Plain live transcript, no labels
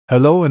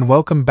Hello and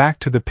welcome back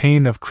to the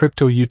Pain of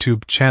Crypto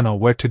YouTube channel,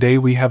 where today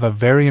we have a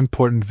very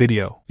important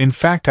video. In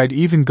fact, I'd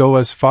even go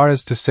as far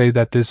as to say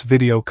that this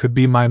video could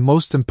be my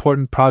most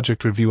important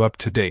project review up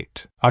to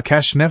date.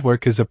 Akash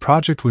Network is a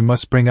project we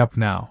must bring up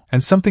now,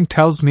 and something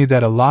tells me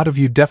that a lot of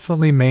you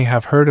definitely may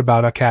have heard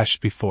about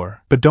Akash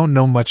before, but don't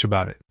know much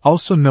about it.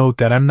 Also note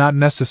that I'm not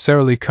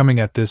necessarily coming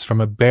at this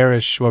from a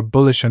bearish or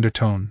bullish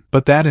undertone,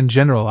 but that in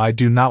general I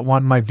do not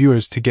want my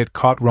viewers to get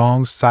caught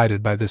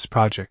wrong-sided by this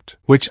project,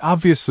 which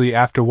obviously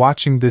after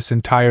watching this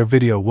entire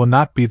video will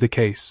not be the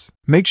case.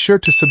 Make sure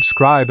to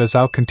subscribe as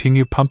I'll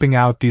continue pumping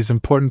out these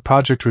important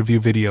project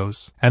review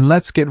videos, and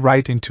let's get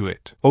right into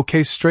it.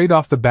 Okay, straight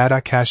off the bat,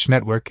 Akash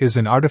Network is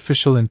an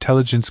artificial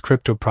intelligence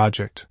crypto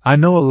project. I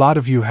know a lot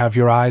of you have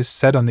your eyes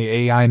set on the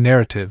AI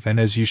narrative, and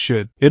as you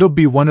should. It'll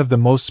be one of the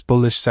most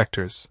bullish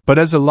sectors. But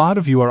as a lot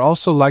of you are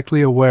also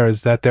likely aware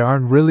is that there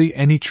aren't really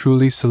any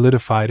truly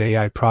solidified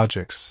AI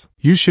projects.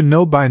 You should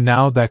know by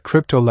now that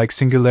crypto like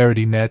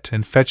SingularityNet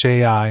and Fetch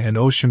AI and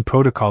Ocean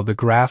Protocol the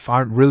Graph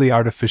aren't really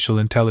artificial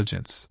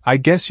intelligence. I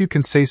guess you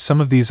can say some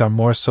of these are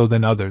more so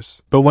than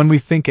others. But when we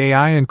think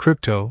AI and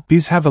crypto,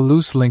 these have a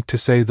loose link to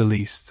say the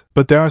least.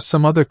 But there are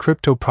some other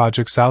crypto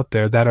projects out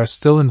there that are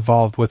still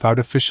involved with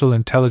artificial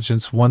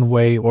intelligence one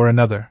way or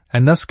another,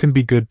 and thus can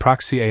be good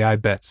proxy AI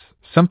bets.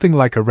 Something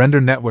like a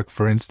render network,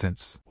 for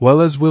instance. Well,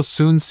 as we'll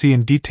soon see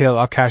in detail,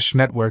 Akash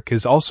Network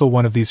is also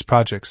one of these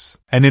projects,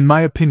 and in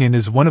my opinion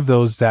is one of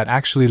those that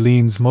actually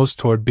leans most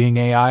toward being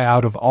AI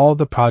out of all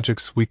the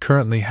projects we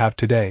currently have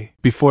today.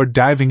 Before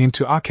diving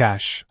into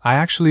Akash, I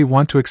actually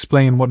want to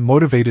explain what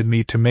motivated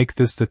me to make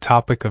this the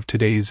topic of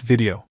today's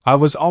video. I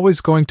was always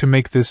going to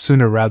make this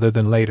sooner rather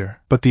than later,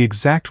 but the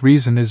exact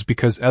reason is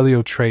because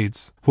Elio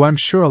Trades, who I'm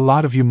sure a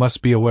lot of you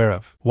must be aware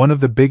of, one of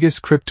the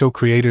biggest crypto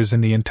creators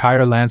in the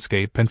entire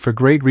landscape, and for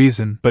great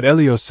reason, but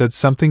Elio said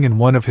something in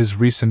one of his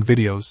recent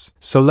videos,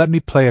 so let me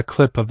play a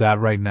clip of that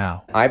right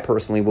now. I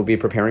personally will be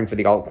preparing for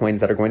the altcoins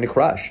that are going to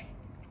crush.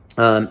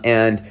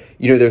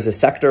 There's a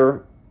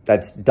sector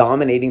that's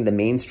dominating the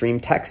mainstream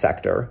tech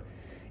sector,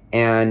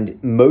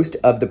 and most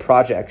of the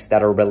projects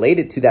that are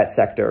related to that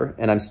sector,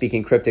 and I'm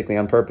speaking cryptically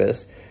on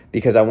purpose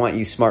because I want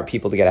you smart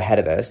people to get ahead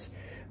of this,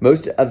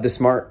 most of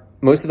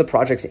the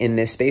projects in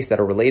this space that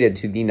are related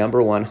to the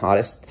 #1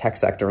 hottest tech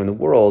sector in the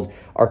world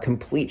are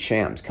complete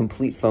shams,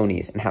 complete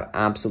phonies, and have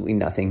absolutely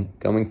nothing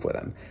going for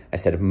them. I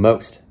said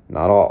most,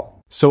 not all.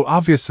 So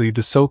obviously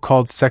the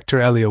so-called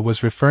sector Elio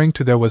was referring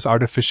to there was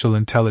artificial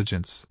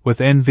intelligence, with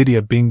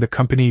Nvidia being the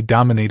company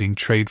dominating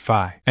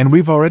TradeFi. And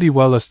we've already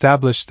well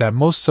established that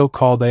most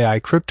so-called AI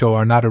crypto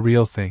are not a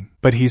real thing.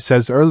 But he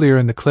says earlier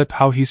in the clip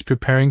how he's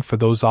preparing for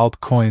those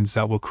altcoins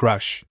that will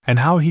crush, and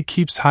how he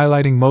keeps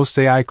highlighting most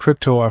AI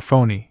crypto are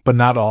phony, but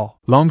not all.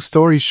 Long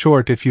story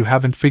short, if you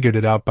haven't figured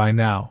it out by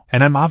now,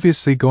 and I'm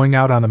obviously going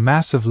out on a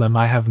massive limb,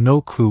 I have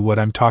no clue what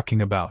I'm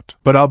talking about.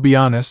 But I'll be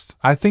honest,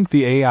 I think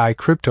the AI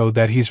crypto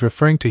that he's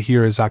referring to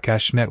here is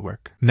Akash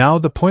Network. Now,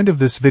 the point of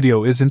this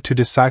video isn't to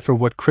decipher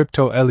what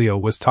crypto Elio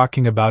was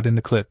talking about in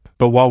the clip,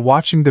 but while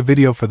watching the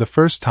video for the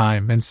first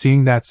time and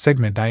seeing that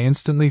segment, I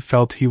instantly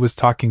felt he was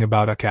talking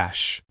about Akash.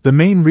 The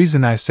main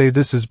reason I say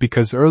this is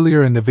because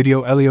earlier in the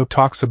video Elio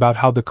talks about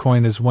how the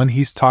coin is one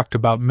he's talked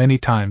about many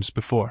times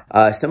before.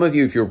 Some of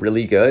you, if you're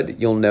really good,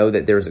 you'll know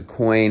that there's a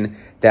coin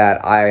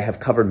that I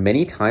have covered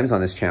many times on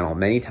this channel,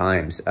 many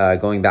times,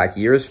 going back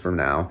years from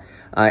now,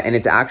 and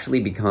it's actually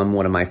become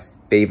one of my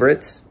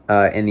favorites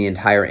in the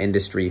entire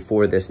industry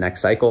for this next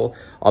cycle.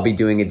 I'll be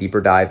doing a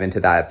deeper dive into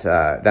that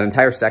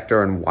entire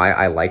sector and why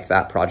I like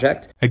that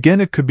project.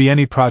 Again, it could be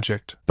any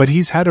project, but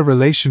he's had a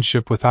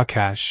relationship with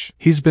Akash.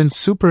 He's been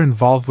super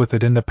involved with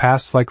it in the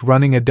past, like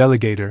running a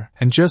delegator,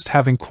 and just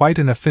having quite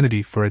an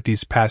affinity for it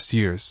these past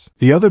years.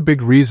 The other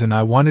big reason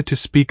I wanted to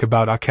speak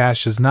about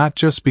Akash is not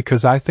just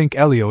because I think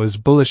Elio is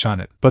bullish on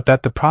it, but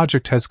that the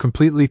project has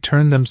completely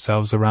turned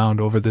themselves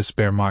around over this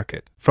bear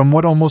market. From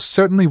what almost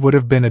certainly would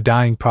have been a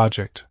dying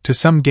project, to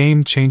some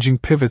game-changing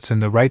pivots in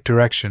the right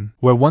direction,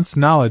 where once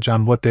knowledge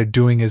on what they're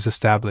doing is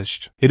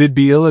established, it'd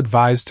be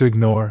ill-advised to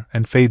ignore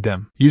and fade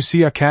them. You see,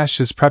 Akash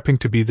is prepping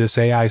to be this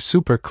AI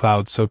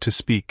supercloud, so to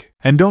speak.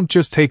 And don't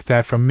just take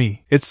that from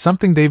me, it's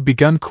something they've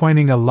begun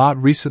coining a lot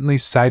recently,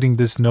 citing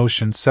this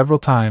notion several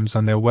times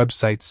on their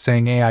website,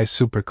 saying AI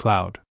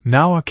supercloud.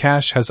 Now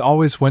Akash has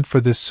always went for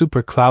this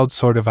supercloud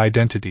sort of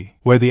identity,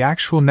 where the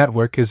actual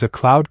network is a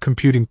cloud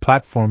computing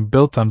platform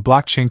built on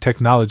blockchain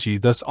technology,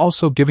 thus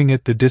also giving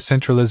it the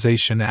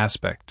decentralization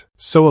aspect.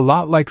 So a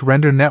lot like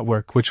Render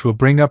Network, which we'll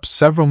bring up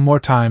several more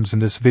times in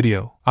this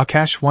video,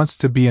 Akash wants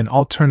to be an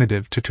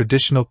alternative to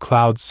traditional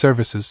cloud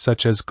services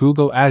such as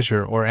Google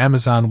Azure or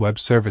Amazon Web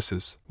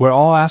Services, where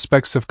all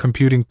aspects of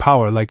computing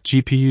power like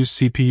GPU,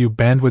 CPU,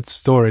 bandwidth,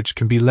 storage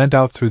can be lent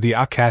out through the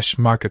Akash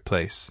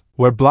marketplace,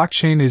 where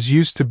blockchain is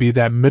used to be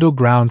that middle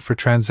ground for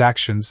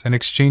transactions and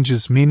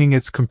exchanges, meaning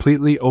it's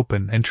completely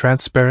open and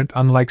transparent,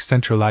 unlike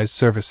centralized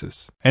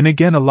services. And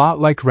again, a lot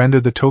like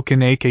Render, the token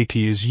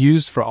AKT is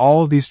used for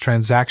all these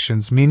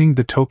transactions, meaning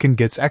the token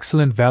gets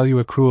excellent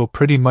value accrual,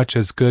 pretty much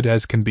as good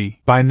as can be.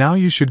 By now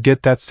you should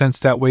get that sense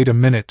that wait a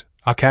minute,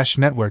 Akash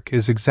network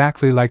is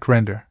exactly like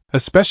Render.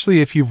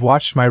 Especially if you've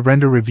watched my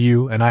Render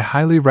review, and I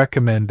highly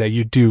recommend that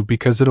you do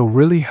because it'll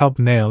really help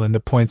nail in the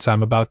points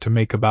I'm about to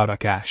make about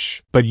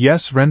Akash. But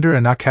yes, Render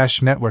and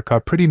Akash network are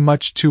pretty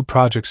much two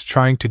projects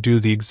trying to do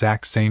the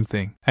exact same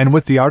thing. And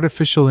with the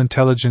artificial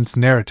intelligence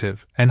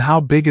narrative, and how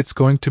big it's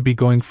going to be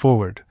going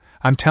forward,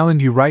 I'm telling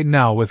you right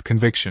now with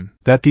conviction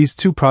that these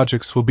two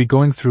projects will be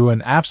going through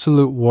an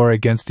absolute war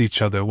against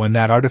each other when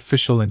that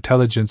artificial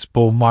intelligence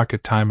bull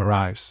market time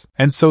arrives.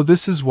 And so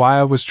this is why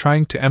I was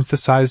trying to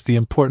emphasize the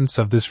importance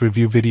of this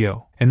review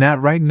video, and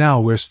that right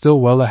now we're still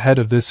well ahead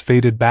of this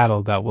fated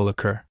battle that will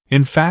occur.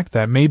 In fact,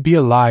 that may be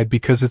a lie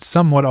because it's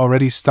somewhat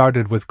already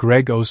started with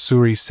Greg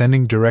Osuri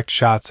sending direct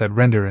shots at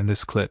Render in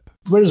this clip.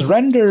 Whereas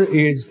Render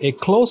is a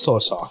closed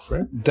source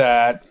software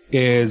that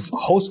is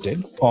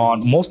hosted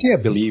on mostly, I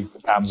believe,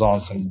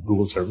 Amazon's and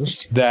Google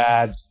servers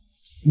that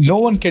no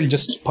one can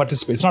just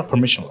participate. It's not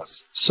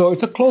permissionless. So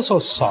it's a closed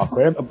source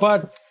software,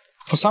 but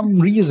for some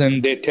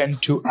reason, they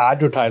tend to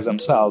advertise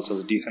themselves as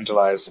a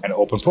decentralized and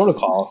open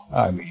protocol.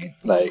 I mean,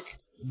 like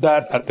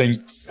that, I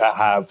think I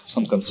have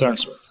some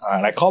concerns with.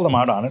 And I called them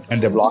out on it,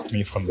 and they blocked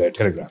me from their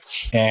Telegram.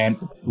 And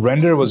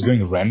Render was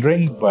doing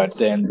rendering, but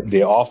then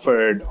they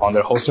offered on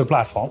their hosted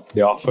platform,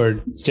 they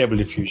offered Stable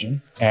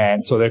Diffusion.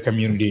 And so their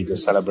community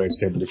just celebrates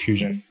Stable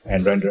Diffusion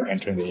and Render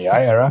entering the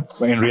AI era.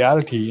 But in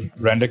reality,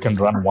 Render can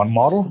run one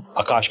model.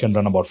 Akash can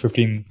run about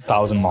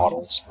 15,000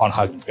 models on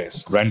Hugging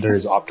Face. Render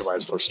is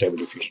optimized for Stable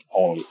Diffusion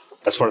only,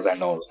 as far as I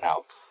know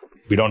now.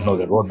 We don't know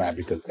their roadmap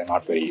because they're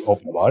not very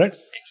open about it.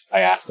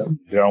 I asked them.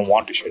 They don't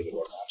want to share the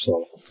roadmap,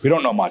 so we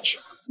don't know much.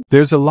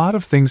 There's a lot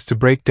of things to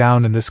break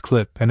down in this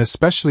clip, and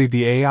especially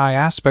the AI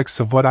aspects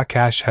of what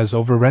Akash has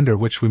over Render,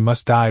 which we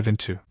must dive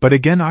into. But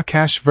again,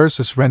 Akash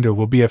versus Render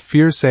will be a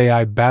fierce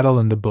AI battle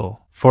in the bull.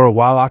 For a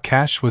while,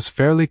 Akash was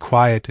fairly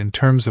quiet in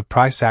terms of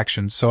price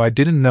action, so I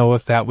didn't know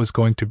if that was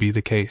going to be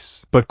the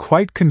case. But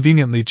quite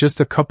conveniently, just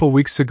a couple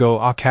weeks ago,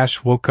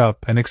 Akash woke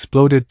up and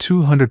exploded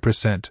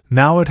 200%.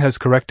 Now it has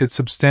corrected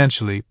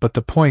substantially, but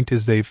the point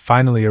is they've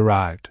finally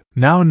arrived.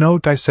 Now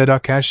note I said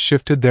Akash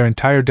shifted their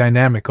entire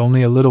dynamic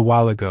only a little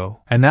while ago,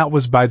 and that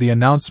was by the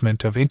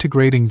announcement of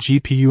integrating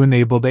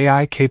GPU-enabled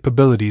AI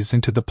capabilities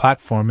into the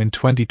platform in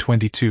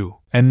 2022.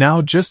 And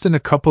now just in a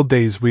couple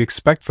days we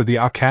expect for the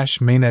Akash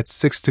mainnet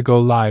 6 to go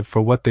live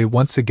for what they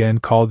once again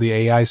call the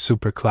AI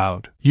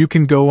supercloud. You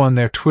can go on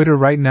their Twitter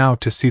right now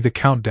to see the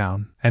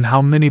countdown, and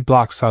how many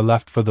blocks are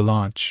left for the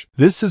launch.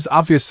 This is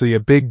obviously a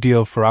big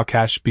deal for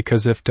Akash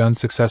because if done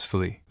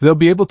successfully, they'll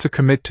be able to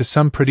commit to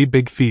some pretty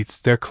big feats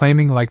they're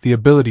claiming, like the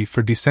ability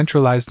for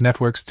decentralized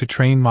networks to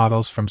train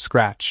models from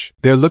scratch.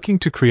 They're looking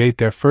to create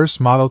their first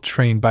model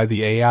trained by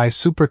the AI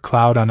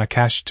supercloud on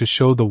Akash to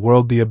show the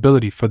world the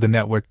ability for the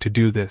network to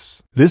do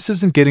this. This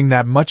isn't getting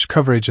that much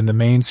coverage in the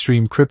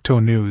mainstream crypto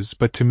news,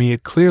 but to me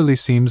it clearly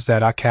seems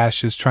that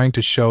Akash is trying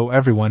to show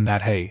everyone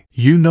that hey,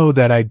 you know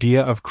that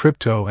idea of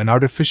crypto and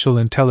artificial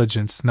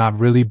intelligence not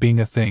really being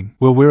a thing.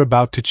 Well, we're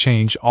about to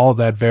change all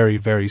that very,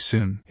 very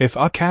soon. If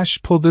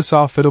Akash pull this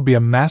off, it'll be a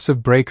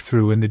massive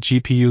breakthrough in the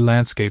GPU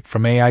landscape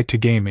from AI to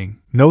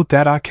gaming. Note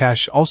that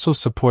Akash also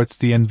supports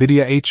the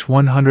NVIDIA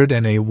H100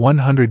 and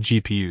A100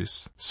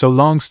 GPUs. So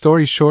long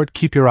story short,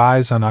 keep your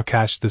eyes on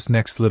Akash this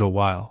next little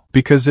while.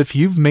 Because if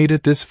you've made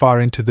it this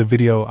far into the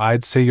video,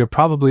 I'd say you're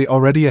probably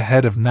already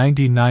ahead of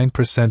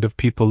 99% of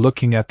people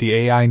looking at the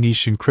AI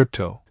niche in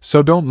crypto.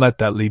 So don't let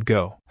that lead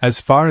go.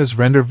 As far as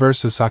Render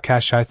versus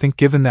Akash, I think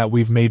given that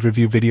we've made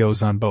review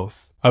videos on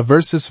both, a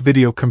versus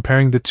video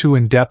comparing the two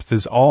in depth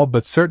is all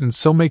but certain,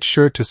 so make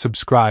sure to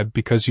subscribe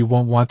because you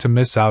won't want to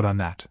miss out on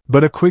that.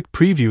 But a quick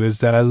preview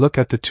is that I look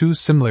at the two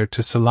similar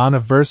to Solana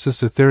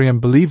versus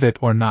Ethereum, believe it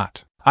or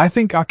not. I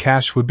think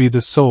Akash would be the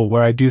soul,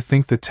 where I do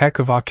think the tech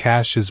of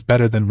Akash is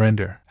better than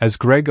Render, as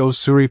Greg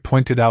Osuri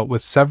pointed out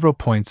with several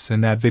points in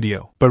that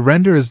video. But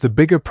Render is the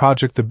bigger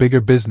project, the bigger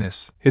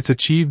business. It's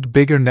achieved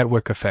bigger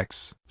network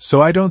effects.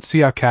 So I don't see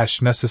Akash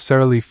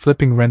necessarily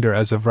flipping Render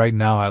as of right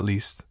now at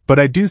least. But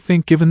I do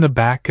think given the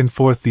back and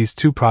forth these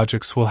two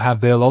projects will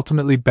have, they'll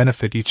ultimately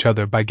benefit each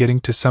other by getting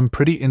to some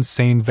pretty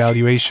insane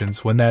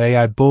valuations when that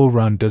AI bull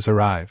run does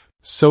arrive.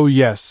 So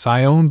yes,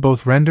 I own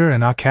both Render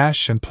and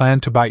Akash and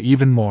plan to buy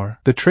even more.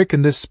 The trick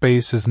in this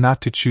space is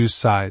not to choose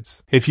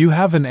sides. If you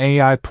have an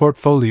AI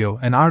portfolio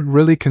and aren't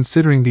really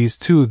considering these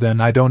two, then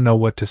I don't know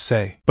what to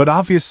say. But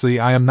obviously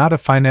I am not a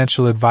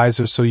financial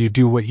advisor, so you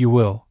do what you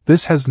will.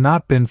 This has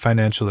not been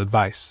financial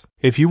advice.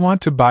 If you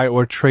want to buy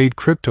or trade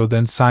crypto,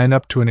 then sign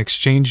up to an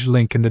exchange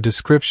link in the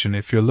description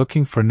if you're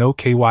looking for no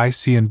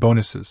KYC and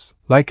bonuses.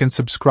 Like and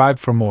subscribe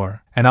for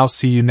more, and I'll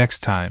see you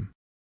next time.